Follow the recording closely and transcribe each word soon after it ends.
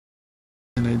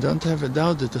And I don't have a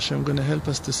doubt that HaShem going to help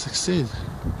us to succeed.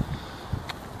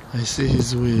 I see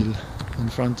His will in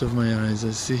front of my eyes. I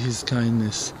see His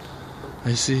kindness.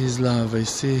 I see His love. I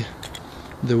see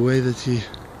the way that He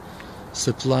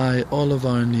supply all of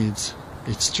our needs.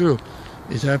 It's true.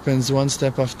 It happens one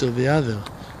step after the other.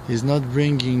 He's not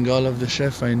bringing all of the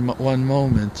shefa in one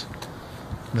moment.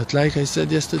 But like I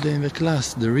said yesterday in the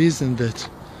class, the reason that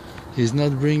He's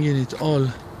not bringing it all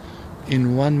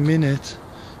in 1 minute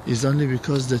is only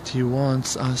because that He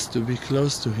wants us to be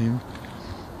close to Him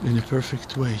in a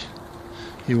perfect way.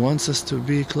 He wants us to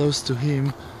be close to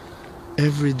Him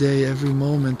every day, every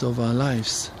moment of our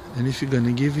lives. And if He's going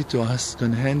to give it to us,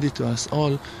 going to hand it to us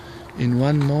all in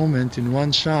one moment, in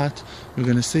one shot, we're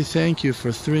going to say thank you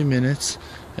for 3 minutes,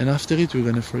 and after it we're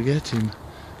going to forget Him.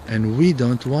 And we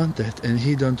don't want that, and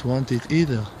He don't want it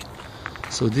either.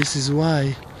 So this is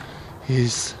why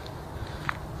He's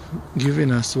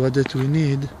giving us what that we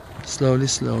need, slowly,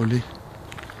 slowly,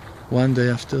 one day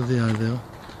after the other,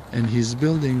 and He's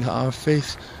building our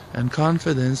faith and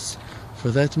confidence for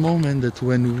that moment that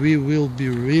when we will be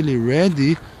really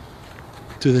ready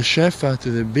to the shefa, to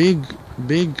the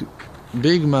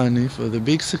big money, for the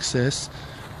big success,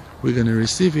 we're going to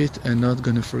receive it and not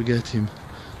going to forget Him,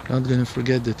 not going to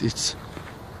forget that it's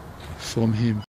from Him.